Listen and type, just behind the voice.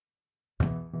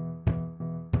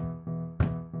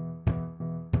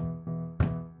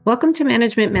Welcome to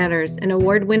Management Matters, an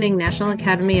award-winning National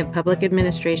Academy of Public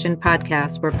Administration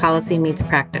podcast where policy meets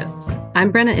practice.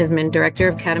 I'm Brenna Isman, Director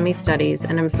of Academy Studies,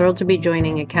 and I'm thrilled to be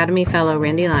joining Academy Fellow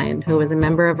Randy Lyon, who was a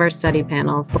member of our study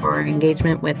panel for our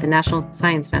engagement with the National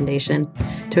Science Foundation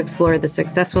to explore the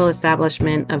successful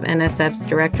establishment of NSF's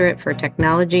Directorate for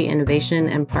Technology, Innovation,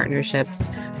 and Partnerships,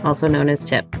 also known as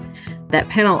TIP. That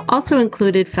panel also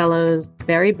included fellows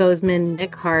Barry Bozeman,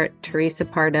 Nick Hart, Teresa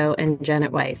Pardo, and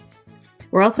Janet Weiss.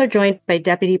 We're also joined by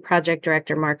Deputy Project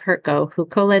Director Mark Hertko, who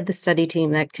co-led the study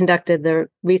team that conducted the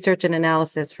research and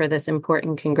analysis for this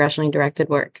important congressionally directed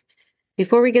work.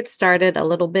 Before we get started, a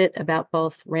little bit about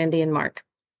both Randy and Mark.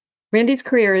 Randy's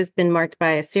career has been marked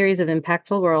by a series of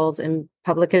impactful roles in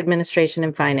public administration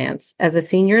and finance. As a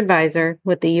senior advisor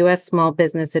with the U.S. Small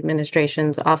Business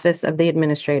Administration's Office of the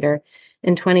Administrator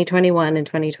in 2021 and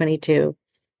 2022,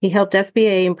 he helped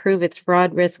SBA improve its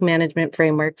fraud risk management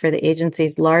framework for the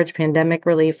agency's large pandemic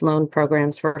relief loan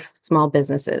programs for small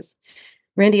businesses.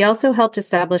 Randy also helped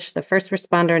establish the First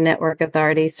Responder Network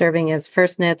Authority, serving as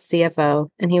FirstNet's CFO,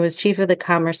 and he was chief of the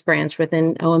Commerce branch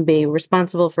within OMB,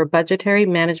 responsible for budgetary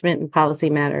management and policy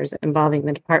matters involving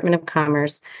the Department of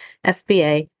Commerce,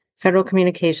 SBA, Federal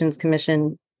Communications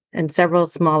Commission, and several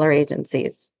smaller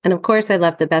agencies. And of course, I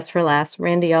left the best for last.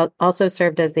 Randy also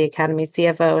served as the Academy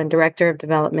CFO and Director of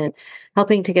Development,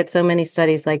 helping to get so many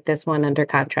studies like this one under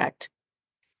contract.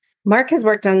 Mark has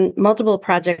worked on multiple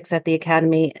projects at the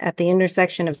Academy at the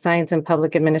intersection of science and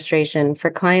public administration for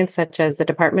clients such as the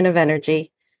Department of Energy,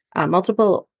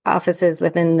 multiple offices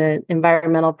within the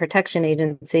Environmental Protection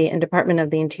Agency, and Department of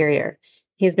the Interior.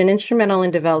 He's been instrumental in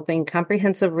developing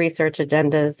comprehensive research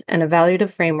agendas and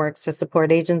evaluative frameworks to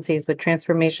support agencies with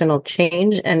transformational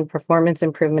change and performance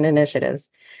improvement initiatives.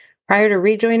 Prior to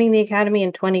rejoining the Academy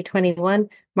in 2021,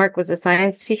 Mark was a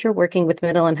science teacher working with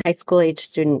middle and high school age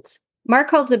students.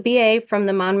 Mark holds a BA from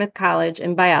the Monmouth College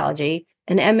in biology,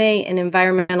 an MA in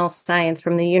environmental science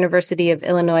from the University of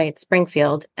Illinois at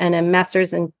Springfield, and a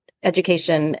master's in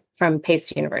education from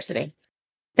Pace University.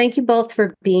 Thank you both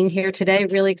for being here today.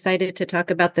 Really excited to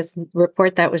talk about this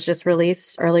report that was just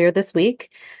released earlier this week.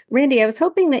 Randy, I was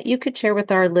hoping that you could share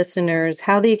with our listeners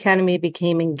how the Academy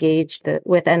became engaged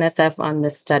with NSF on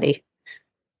this study.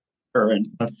 Sure, and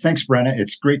thanks, Brenna.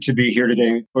 It's great to be here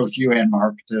today, both you and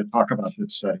Mark, to talk about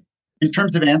this study. In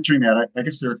terms of answering that, I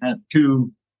guess there are kind of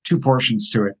two portions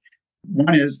to it.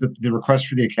 One is that the request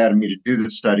for the Academy to do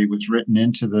this study was written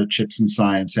into the CHIPS and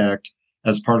Science Act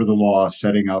as part of the law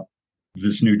setting up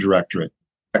this new directorate,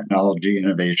 Technology,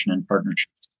 Innovation, and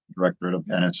Partnerships, Directorate of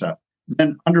NSF.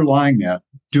 And underlying that,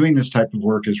 doing this type of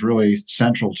work is really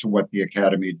central to what the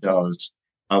Academy does.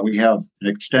 We have an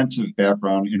extensive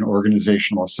background in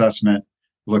organizational assessment,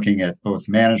 looking at both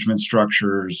management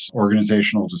structures,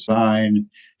 organizational design,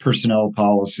 personnel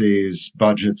policies,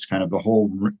 budgets, kind of the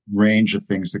whole range of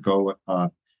things that go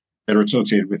that are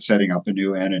associated with setting up a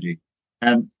new entity.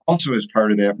 And also as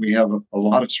part of that, we have a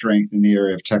lot of strength in the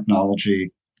area of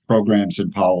technology, programs,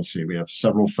 and policy. We have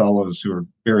several fellows who are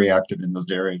very active in those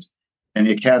areas. And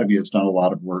the Academy has done a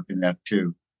lot of work in that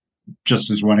too. Just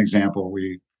as one example,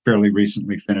 we fairly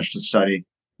recently finished a study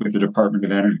with the Department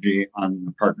of Energy on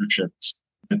the partnerships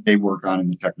that they work on in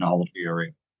the technology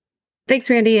area. Thanks,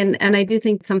 Randy. And I do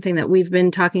think something that we've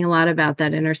been talking a lot about,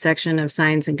 that intersection of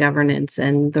science and governance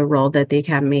and the role that the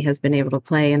Academy has been able to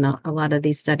play in a lot of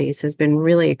these studies has been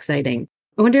really exciting.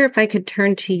 I wonder if I could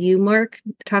turn to you, Mark,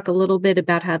 talk a little bit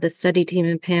about how the study team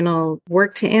and panel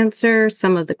worked to answer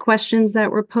some of the questions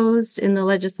that were posed in the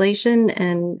legislation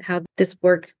and how this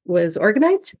work was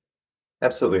organized.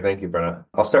 Absolutely. Thank you, Brenna.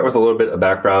 I'll start with a little bit of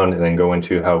background and then go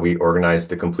into how we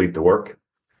organized to complete the work.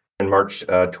 In March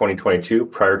 2022,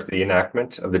 prior to the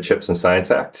enactment of the CHIPS and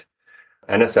Science Act,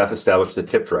 NSF established the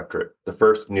TIP Directorate, the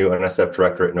first new NSF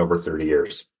directorate in over 30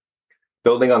 years.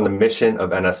 Building on the mission of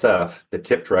NSF, the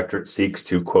TIP Directorate seeks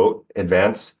to, quote,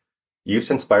 advance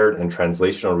use-inspired and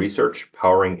translational research,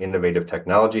 powering innovative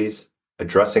technologies,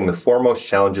 addressing the foremost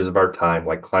challenges of our time,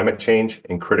 like climate change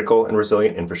and critical and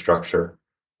resilient infrastructure,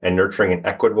 and nurturing an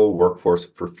equitable workforce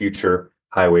for future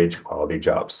high-wage quality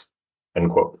jobs, end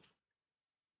quote.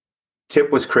 TIP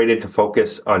was created to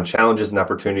focus on challenges and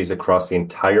opportunities across the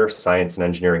entire science and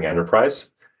engineering enterprise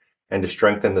and to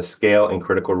strengthen the scale and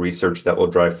critical research that will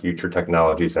drive future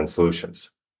technologies and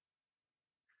solutions.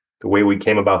 The way we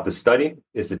came about this study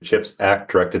is the CHIPS Act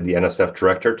directed the NSF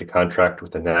director to contract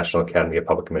with the National Academy of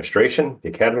Public Administration, the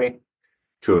Academy,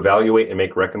 to evaluate and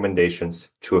make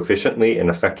recommendations to efficiently and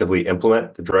effectively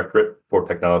implement the Directorate for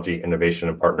Technology, Innovation,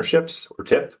 and Partnerships, or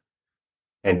TIP,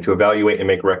 and to evaluate and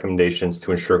make recommendations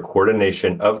to ensure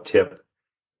coordination of TIP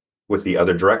with the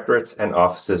other directorates and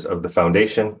offices of the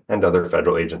Foundation and other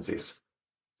federal agencies.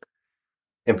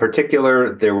 In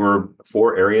particular, there were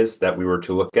 4 areas that we were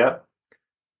to look at.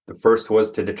 The first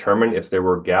was to determine if there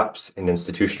were gaps in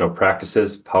institutional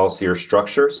practices, policy, or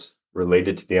structures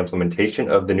related to the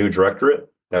implementation of the new directorate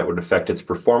that would affect its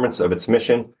performance of its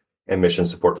mission and mission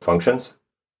support functions.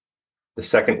 The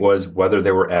second was whether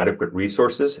there were adequate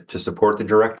resources to support the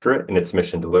directorate in its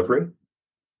mission delivery.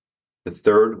 The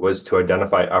third was to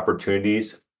identify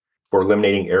opportunities for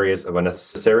eliminating areas of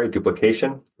unnecessary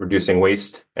duplication, reducing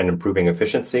waste, and improving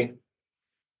efficiency.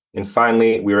 And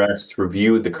finally, we were asked to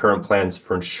review the current plans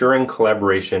for ensuring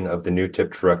collaboration of the new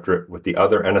TIP Directorate with the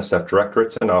other NSF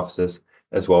directorates and offices,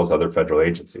 as well as other federal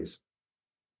agencies.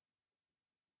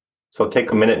 So I'll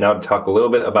take a minute now to talk a little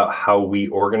bit about how we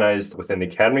organized within the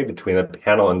Academy between the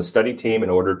panel and the study team in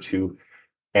order to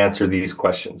answer these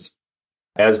questions.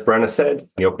 As Brenna said in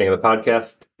the opening of the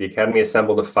podcast, the Academy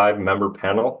assembled a 5-member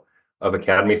panel of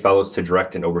Academy Fellows to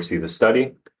direct and oversee the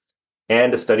study,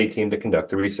 and a study team to conduct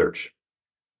the research.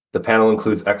 The panel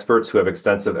includes experts who have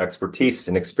extensive expertise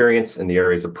and experience in the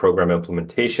areas of program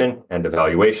implementation and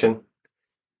evaluation,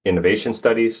 innovation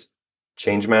studies,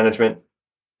 change management,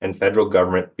 and federal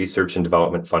government research and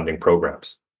development funding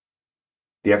programs.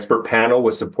 The expert panel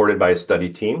was supported by a study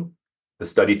team. The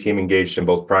study team engaged in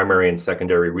both primary and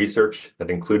secondary research that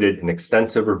included an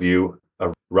extensive review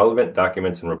of relevant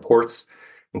documents and reports,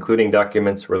 including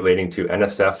documents relating to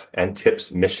NSF and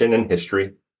TIP's mission and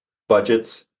history,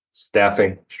 budgets,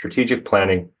 staffing, strategic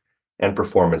planning, and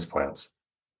performance plans.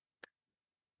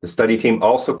 The study team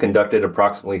also conducted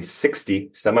approximately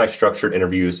 60 semi-structured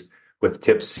interviews with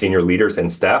TIP's senior leaders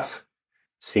and staff,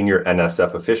 senior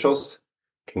NSF officials,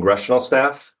 congressional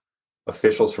staff,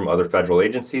 officials from other federal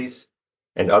agencies,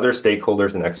 and other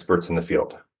stakeholders and experts in the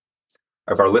field.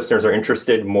 If our listeners are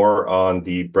interested more on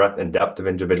the breadth and depth of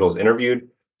individuals interviewed,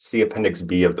 see Appendix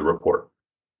B of the report.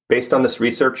 Based on this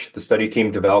research, the study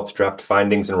team developed draft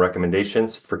findings and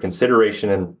recommendations for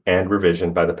consideration and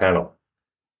revision by the panel.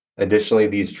 Additionally,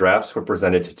 these drafts were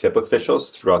presented to TIP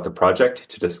officials throughout the project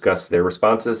to discuss their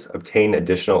responses, obtain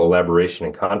additional elaboration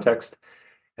and context,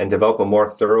 and develop a more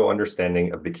thorough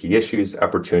understanding of the key issues,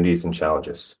 opportunities, and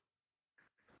challenges.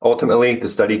 Ultimately, the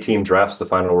study team drafts the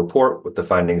final report with the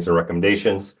findings and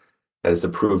recommendations that is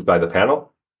approved by the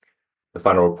panel. The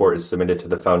final report is submitted to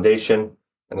the Foundation,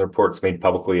 and the report's made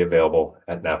publicly available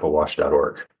at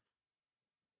napawash.org.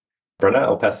 Brenna,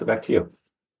 I'll pass it back to you.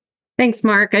 Thanks,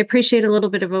 Mark. I appreciate a little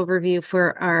bit of overview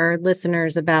for our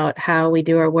listeners about how we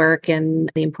do our work and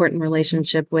the important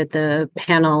relationship with the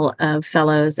panel of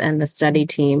fellows and the study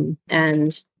team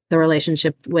and the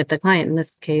relationship with the client, in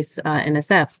this case,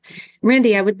 NSF.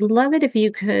 Randy, I would love it if you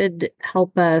could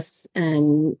help us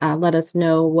and let us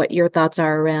know what your thoughts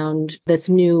are around this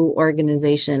new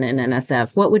organization in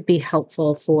NSF. What would be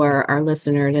helpful for our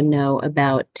listener to know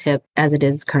about TIP as it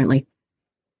is currently?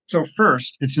 So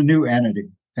first, it's a new entity.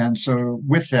 And so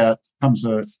with that comes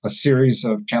a series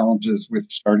of challenges with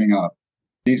starting up.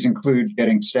 These include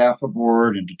getting staff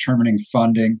aboard and determining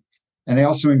funding. And they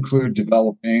also include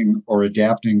developing or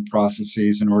adapting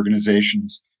processes and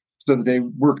organizations so that they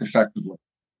work effectively.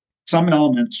 Some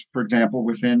elements, for example,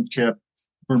 within TIP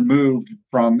were moved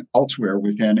from elsewhere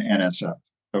within NSF.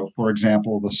 So, for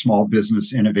example, the Small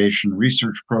Business Innovation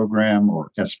Research Program,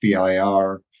 or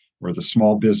SBIR, or the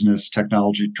Small Business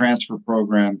Technology Transfer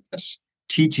Program,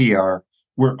 TTR,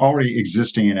 were already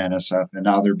existing in NSF, and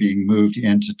now they're being moved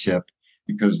into TIP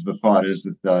because the thought is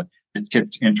that the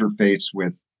TIP's interface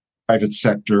with private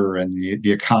sector and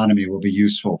the economy will be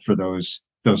useful for those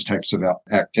types of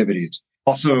activities.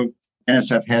 Also,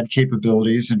 NSF had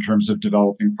capabilities in terms of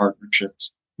developing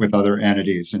partnerships with other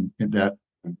entities and that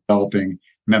developing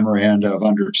memoranda of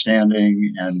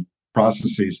understanding and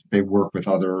processes that they work with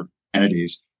other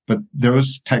entities. But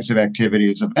those types of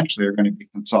activities eventually are going to be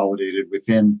consolidated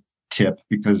within TIP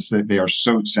because they are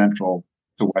so central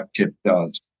to what TIP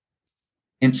does.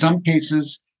 In some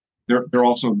cases, there are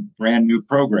also brand new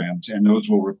programs, and those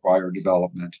will require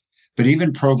development. But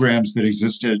even programs that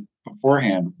existed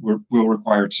beforehand will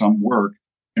require some work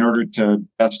in order to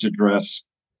best address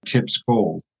TIP's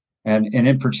goals. And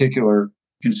in particular,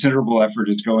 considerable effort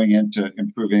is going into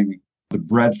improving the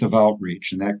breadth of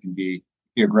outreach, and that can be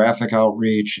geographic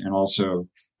outreach and also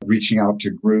reaching out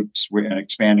to groups and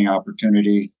expanding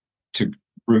opportunity to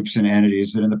groups and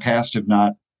entities that in the past have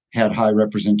not had high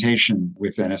representation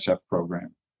with NSF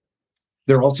program.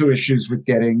 There are also issues with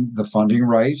getting the funding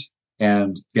right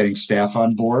and getting staff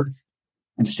on board.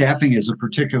 And staffing is a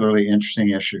particularly interesting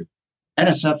issue.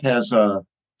 NSF has a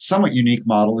somewhat unique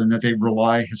model in that they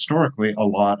rely historically a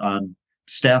lot on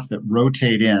staff that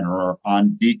rotate in or are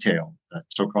on detail,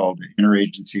 so-called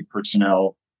interagency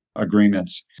personnel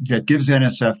agreements, that gives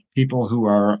NSF people who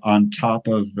are on top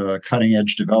of the cutting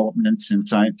edge developments in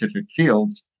scientific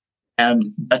fields. And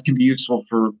that can be useful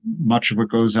for much of what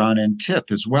goes on in TIP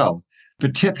as well.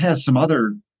 But TIP has some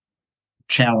other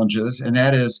challenges, and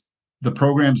that is the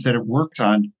programs that it works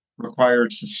on require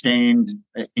sustained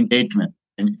engagement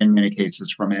in many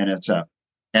cases from NSF.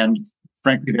 And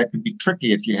frankly, that could be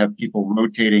tricky if you have people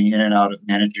rotating in and out of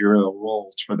managerial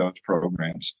roles for those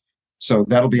programs. So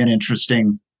that'll be an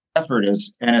interesting effort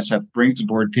as NSF brings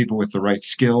aboard people with the right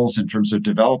skills in terms of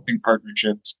developing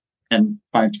partnerships and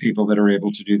finds people that are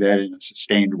able to do that in a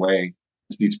sustained way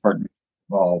as these partnerships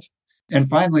evolve. And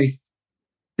finally,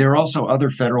 there are also other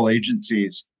federal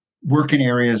agencies work in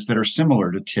areas that are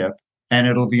similar to TIP, and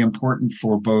it'll be important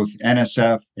for both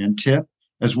NSF and TIP,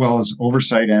 as well as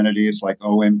oversight entities like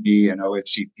OMB and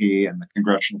OSCP and the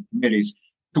congressional committees,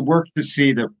 to work to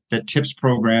see that TIP's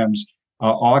programs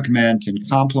augment and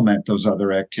complement those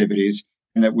other activities,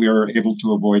 and that we are able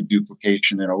to avoid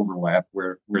duplication and overlap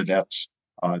where that's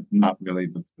not really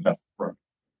the best approach.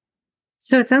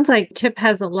 So it sounds like TIP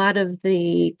has a lot of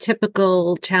the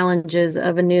typical challenges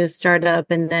of a new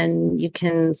startup, and then you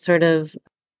can sort of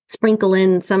sprinkle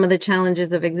in some of the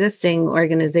challenges of existing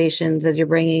organizations as you're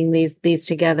bringing these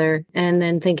together, and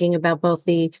then thinking about both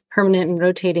the permanent and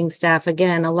rotating staff.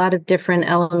 Again, a lot of different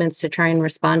elements to try and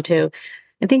respond to.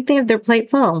 I think they have their plate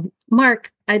full.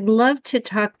 Mark, I'd love to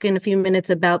talk in a few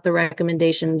minutes about the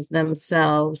recommendations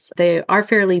themselves. They are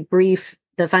fairly brief.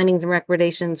 The findings and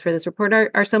recommendations for this report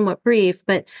are somewhat brief,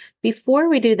 but before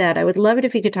we do that, I would love it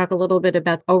if you could talk a little bit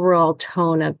about the overall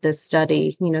tone of this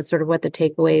study, sort of what the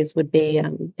takeaways would be.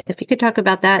 If you could talk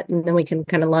about that, and then we can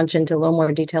kind of launch into a little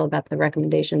more detail about the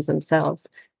recommendations themselves.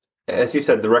 As you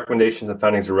said, the recommendations and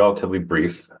findings are relatively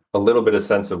brief, a little bit of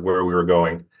sense of where we were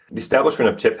going. The establishment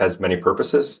of TIP has many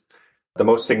purposes. The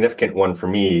most significant one for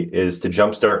me is to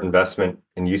jumpstart investment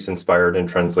in use-inspired and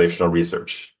translational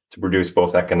research to produce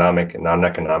both economic and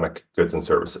non-economic goods and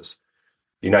services.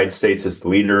 The United States is the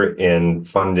leader in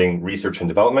funding research and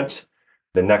development.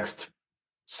 The next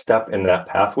step in that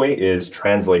pathway is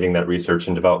translating that research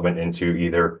and development into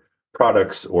either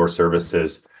products or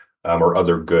services or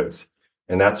other goods.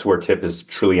 And that's where TIP is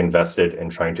truly invested in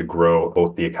trying to grow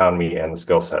both the economy and the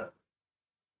skill set.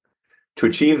 To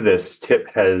achieve this, TIP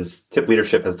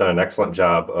leadership has done an excellent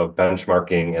job of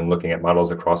benchmarking and looking at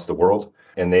models across the world.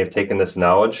 And they've taken this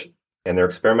knowledge and they're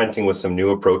experimenting with some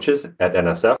new approaches at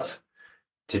NSF.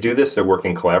 To do this, they're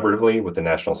working collaboratively with the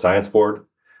National Science Board,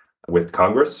 with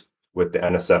Congress, with the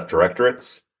NSF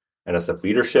Directorates, NSF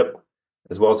leadership,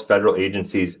 as well as federal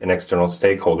agencies and external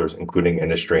stakeholders, including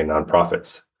industry and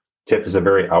nonprofits. TIP is a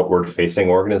very outward-facing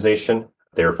organization.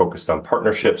 They're focused on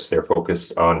partnerships. They're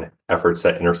focused on efforts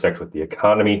that intersect with the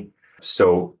economy.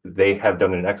 So they have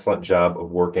done an excellent job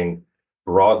of working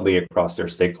broadly across their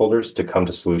stakeholders to come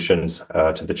to solutions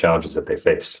to the challenges that they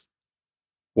face.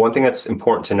 One thing that's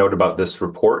important to note about this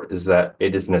report is that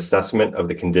it is an assessment of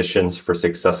the conditions for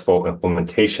successful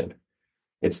implementation.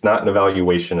 It's not an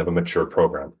evaluation of a mature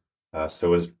program.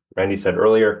 So as Randy said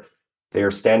earlier, they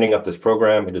are standing up this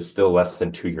program. It is still less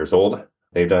than 2 years old.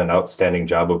 They've done an outstanding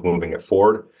job of moving it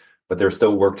forward, but there's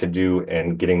still work to do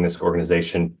in getting this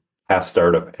organization past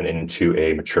startup and into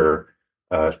a mature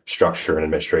structure and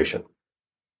administration.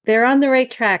 They're on the right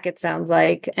track, it sounds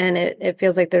like, and it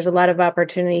feels like there's a lot of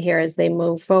opportunity here as they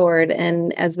move forward.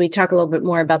 And as we talk a little bit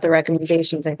more about the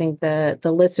recommendations, I think the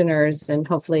listeners and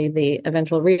hopefully the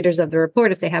eventual readers of the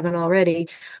report, if they haven't already,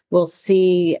 will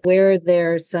see where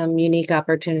there's some unique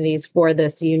opportunities for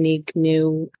this unique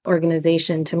new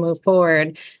organization to move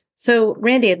forward. So,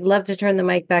 Randy, I'd love to turn the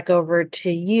mic back over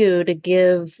to you to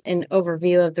give an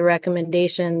overview of the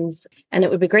recommendations. And it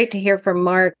would be great to hear from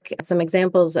Mark some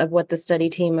examples of what the study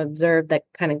team observed that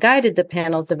kind of guided the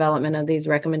panel's development of these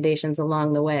recommendations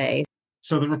along the way.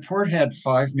 So the report had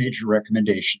 5 major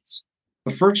recommendations.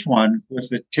 The first one was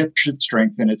that TIP should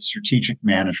strengthen its strategic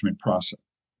management process.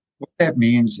 What that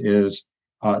means is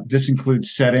this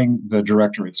includes setting the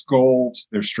Directorate's goals,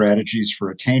 their strategies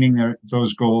for attaining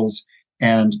those goals,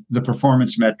 and the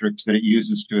performance metrics that it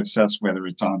uses to assess whether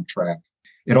it's on track.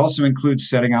 It also includes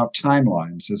setting out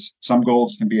timelines, as some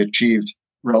goals can be achieved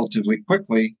relatively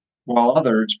quickly, while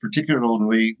others,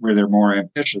 particularly where they're more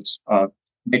ambitious,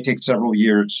 may take several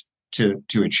years to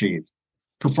achieve.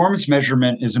 Performance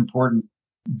measurement is important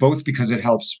both because it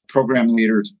helps program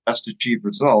leaders best achieve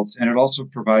results, and it also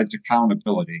provides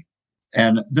accountability.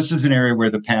 And this is an area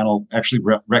where the panel actually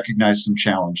recognized some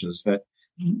challenges, that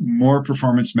more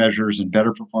performance measures and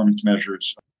better performance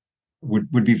measures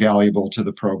would be valuable to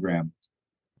the program.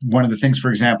 One of the things, for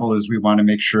example, is we want to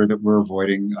make sure that we're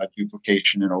avoiding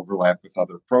duplication and overlap with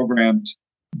other programs.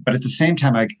 But at the same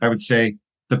time, I would say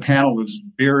the panel was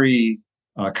very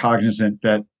cognizant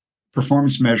that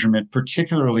performance measurement,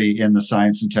 particularly in the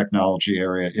science and technology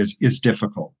area, is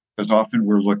difficult because often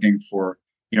we're looking for,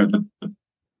 the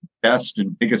best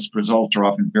and biggest results are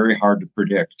often very hard to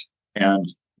predict,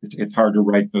 and it's hard to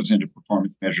write those into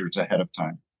performance measures ahead of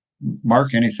time.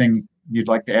 Mark, anything you'd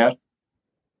like to add?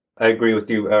 I agree with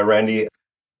you, Randy.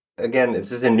 Again,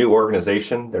 this is a new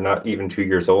organization. They're not even 2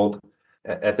 years old.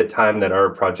 At the time that our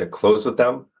project closed with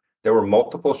them, there were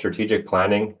multiple strategic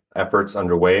planning efforts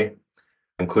underway,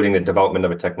 including the development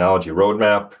of a technology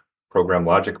roadmap, program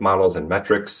logic models and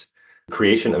metrics,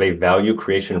 creation of a value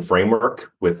creation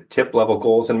framework with tip level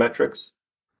goals and metrics.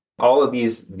 All of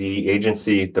these, the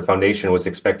agency, the foundation was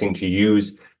expecting to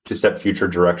use to set future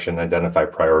direction and identify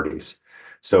priorities.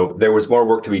 So there was more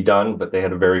work to be done, but they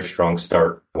had a very strong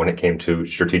start when it came to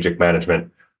strategic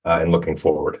management and looking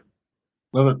forward.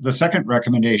 Well, the second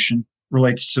recommendation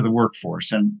relates to the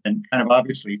workforce, and kind of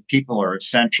obviously people are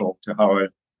essential to how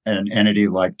an entity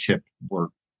like TIP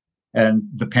works. And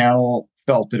the panel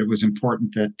felt that it was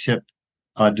important that TIP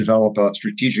develop a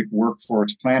strategic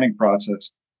workforce planning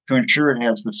process to ensure it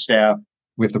has the staff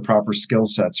with the proper skill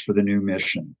sets for the new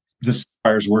mission. This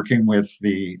requires working with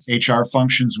the HR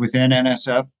functions within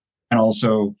NSF and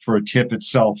also for a TIP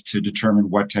itself to determine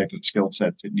what type of skill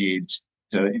sets it needs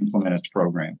to implement its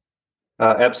program.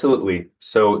 Absolutely.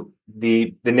 So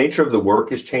the nature of the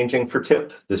work is changing for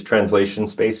TIP. This translation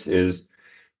space is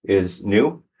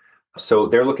new. So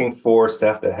they're looking for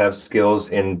staff that have skills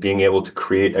in being able to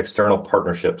create external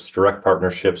partnerships, direct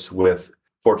partnerships with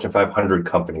Fortune 500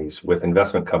 companies, with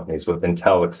investment companies, with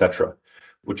Intel, et cetera,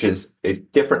 which is a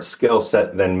different skill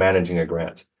set than managing a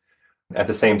grant. At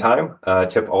the same time,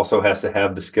 TIP also has to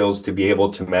have the skills to be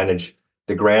able to manage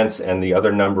the grants and the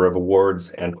other number of awards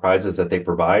and prizes that they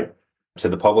provide to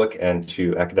the public and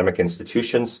to academic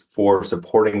institutions for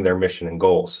supporting their mission and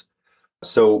goals.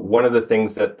 So one of the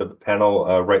things that the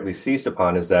panel rightly seized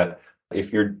upon is that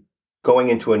if you're going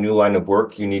into a new line of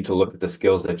work, you need to look at the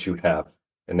skills that you have,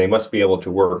 and they must be able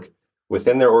to work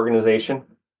within their organization,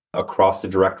 across the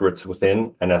directorates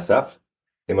within NSF.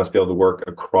 They must be able to work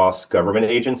across government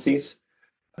agencies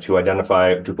to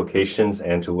identify duplications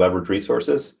and to leverage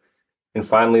resources. And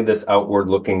finally, this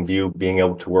outward-looking view, being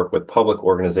able to work with public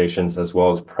organizations as well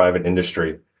as private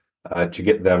industry to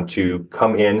get them to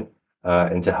come in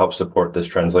and to help support this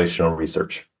translational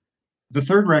research. The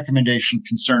third recommendation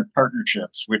concerned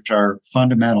partnerships, which are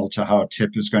fundamental to how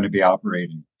TIP is going to be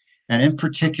operating. And in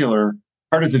particular,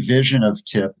 part of the vision of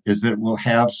TIP is that it will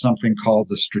have something called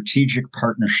the Strategic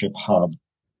Partnership Hub.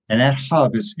 And that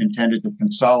hub is intended to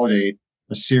consolidate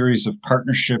a series of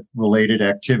partnership-related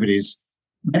activities,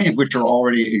 many of which are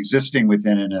already existing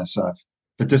within NSF.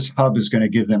 But this hub is going to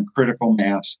give them critical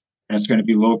mass, and it's going to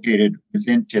be located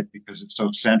within TIP because it's so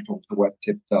central to what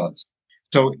TIP does.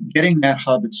 So getting that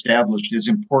hub established is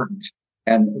important,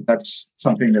 and that's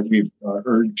something that we've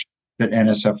urged that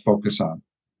NSF focus on.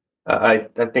 I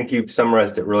think you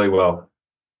summarized it really well.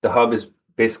 The hub is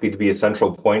basically to be a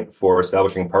central point for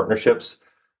establishing partnerships,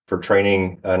 for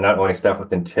training not only staff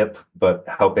within TIP, but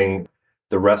helping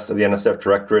the rest of the NSF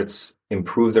directorates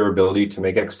improve their ability to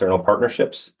make external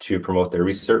partnerships to promote their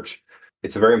research.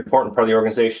 It's a very important part of the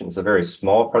organization. It's a very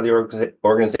small part of the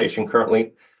organization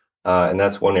currently. And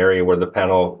that's one area where the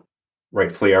panel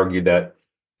rightfully argued that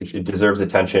it deserves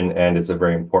attention and is a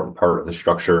very important part of the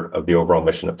structure of the overall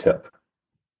mission of TIP.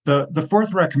 The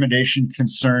fourth recommendation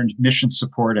concerned mission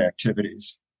support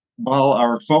activities. While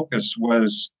our focus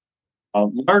was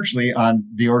largely on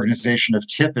the organization of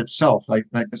TIP itself, like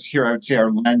this here, I would say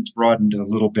our lens broadened a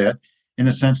little bit in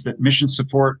the sense that mission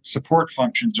support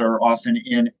functions are often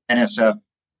in NSF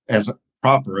as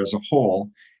a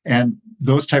whole. And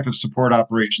those type of support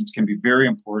operations can be very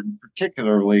important,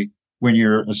 particularly when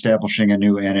you're establishing a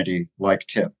new entity like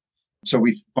TIP. So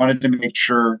we wanted to make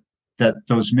sure that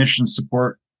those mission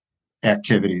support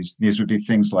activities, these would be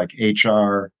things like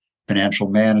HR, financial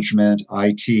management,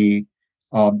 IT,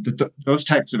 those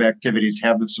types of activities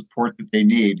have the support that they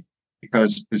need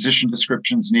because position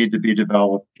descriptions need to be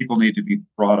developed, people need to be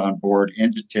brought on board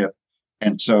into TIP.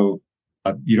 And so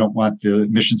you don't want the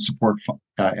mission support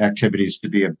activities to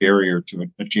be a barrier to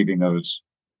achieving those.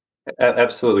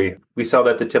 Absolutely. We saw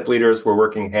that the TIP leaders were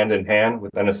working hand in hand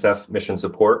with NSF mission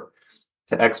support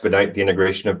to expedite the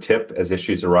integration of TIP as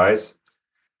issues arise.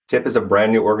 TIP is a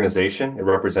brand new organization. It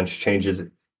represents changes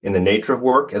in the nature of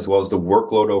work as well as the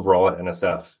workload overall at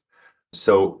NSF.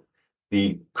 So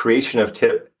the creation of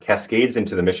TIP cascades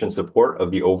into the mission support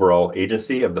of the overall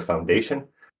agency of the foundation.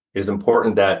 it is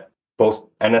important that both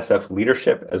NSF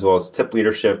leadership, as well as TIP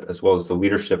leadership, as well as the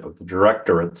leadership of the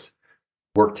directorates,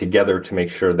 work together to make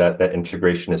sure that that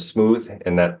integration is smooth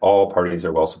and that all parties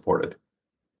are well supported.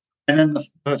 And then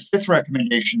the fifth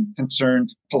recommendation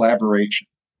concerned collaboration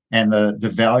and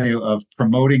the value of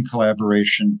promoting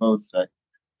collaboration, both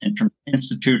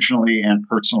institutionally and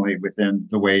personally within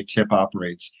the way TIP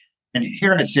operates. And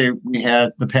here I'd say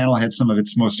the panel had some of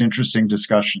its most interesting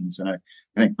discussions. And I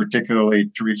think particularly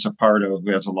Teresa Pardo,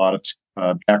 who has a lot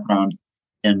of background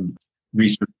in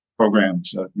research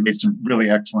programs, made some really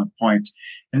excellent points.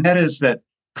 And that is that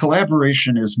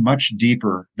collaboration is much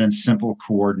deeper than simple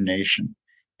coordination.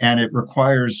 And it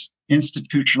requires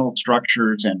institutional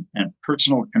structures and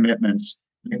personal commitments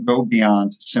that go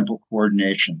beyond simple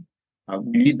coordination.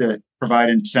 We need to provide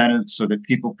incentives so that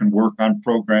people can work on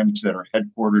programs that are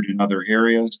headquartered in other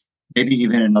areas, maybe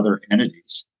even in other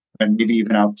entities, and maybe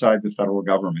even outside the federal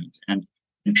government. And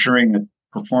ensuring that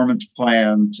performance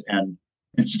plans and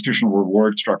institutional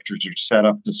reward structures are set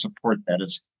up to support that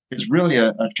is really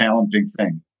a challenging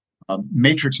thing.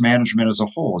 Matrix management as a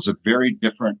whole is a very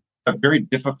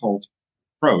difficult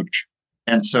approach.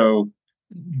 And so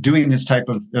doing this type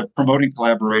of promoting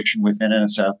collaboration within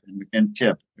NSF and within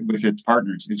TIP with its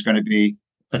partners is going to be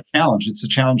a challenge. It's a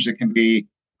challenge that can be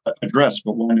addressed,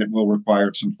 but one that will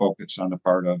require some focus on the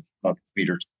part of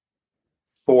leaders.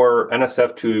 For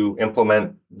NSF to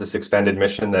implement this expanded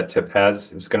mission that TIP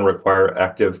has, it's going to require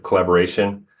active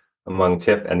collaboration among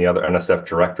TIP and the other NSF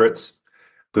directorates,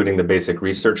 including the basic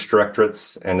research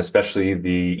directorates and especially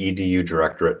the EDU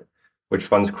directorate, which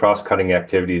funds cross-cutting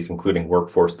activities, including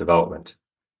workforce development.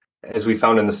 As we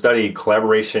found in the study,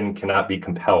 collaboration cannot be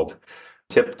compelled.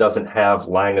 TIP doesn't have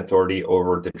line authority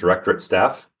over the directorate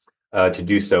staff to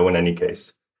do so in any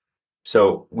case.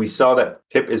 So we saw that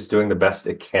TIP is doing the best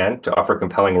it can to offer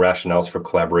compelling rationales for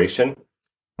collaboration.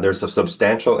 There's a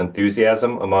substantial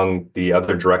enthusiasm among the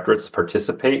other directorates to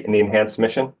participate in the enhanced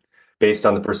mission based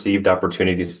on the perceived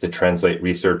opportunities to translate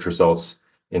research results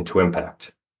into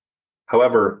impact.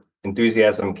 However,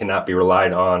 enthusiasm cannot be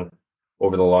relied on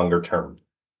over the longer term.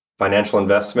 Financial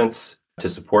investments to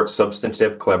support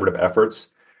substantive collaborative efforts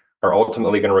are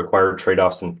ultimately going to require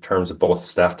trade-offs in terms of both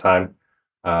staff time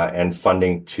and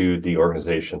funding to the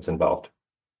organizations involved.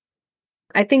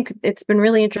 I think it's been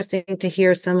really interesting to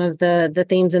hear some of the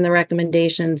themes and the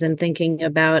recommendations and thinking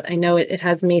about, I know it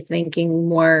has me thinking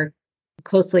more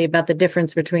closely about the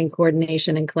difference between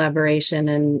coordination and collaboration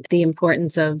and the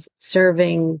importance of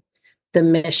serving the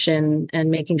mission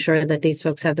and making sure that these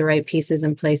folks have the right pieces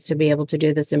in place to be able to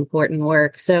do this important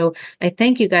work. So I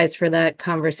thank you guys for that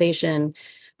conversation.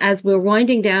 As we're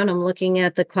winding down, I'm looking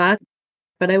at the clock,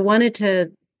 but I wanted to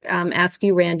ask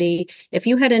you, Randy, if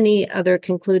you had any other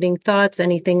concluding thoughts,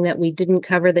 anything that we didn't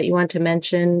cover that you want to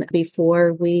mention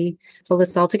before we pull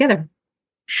this all together.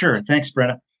 Sure. Thanks,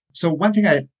 Brenna. So one thing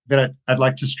that I'd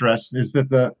like to stress is that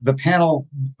the panel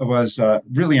was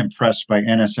really impressed by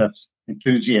NSF's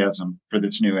enthusiasm for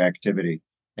this new activity.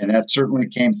 And that certainly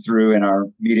came through in our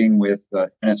meeting with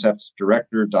NSF's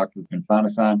director, Dr.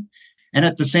 Panfanathan. And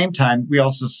at the same time, we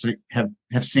also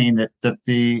have seen that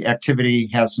the activity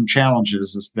has some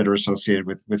challenges that are associated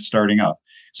with starting up.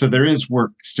 So there is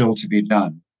work still to be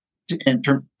done.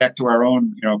 Back to our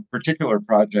own particular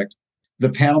project, the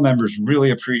panel members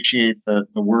really appreciate the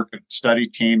work of the study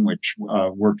team, which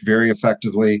worked very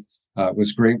effectively. It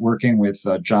was great working with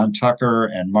John Tucker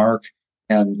and Mark,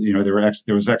 and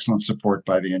there was excellent support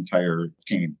by the entire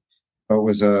team. So it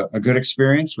was a good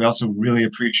experience. We also really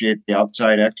appreciate the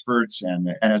outside experts and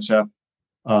the NSF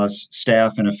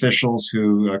staff and officials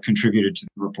who contributed to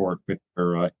the report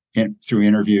through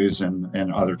interviews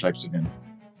and other types of input.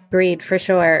 Agreed, for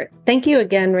sure. Thank you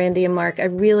again, Randy and Mark. I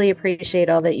really appreciate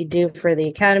all that you do for the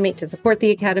Academy, to support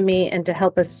the Academy, and to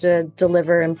help us to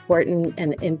deliver important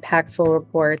and impactful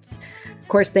reports. Of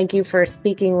course, thank you for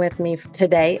speaking with me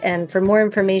today. And for more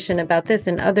information about this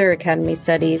and other Academy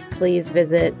studies, please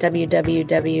visit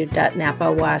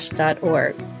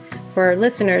www.napawash.org. For our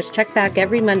listeners, check back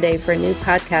every Monday for a new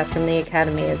podcast from the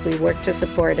Academy as we work to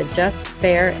support a just,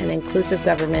 fair, and inclusive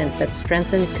government that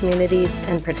strengthens communities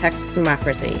and protects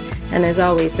democracy. And as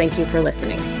always, thank you for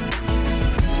listening.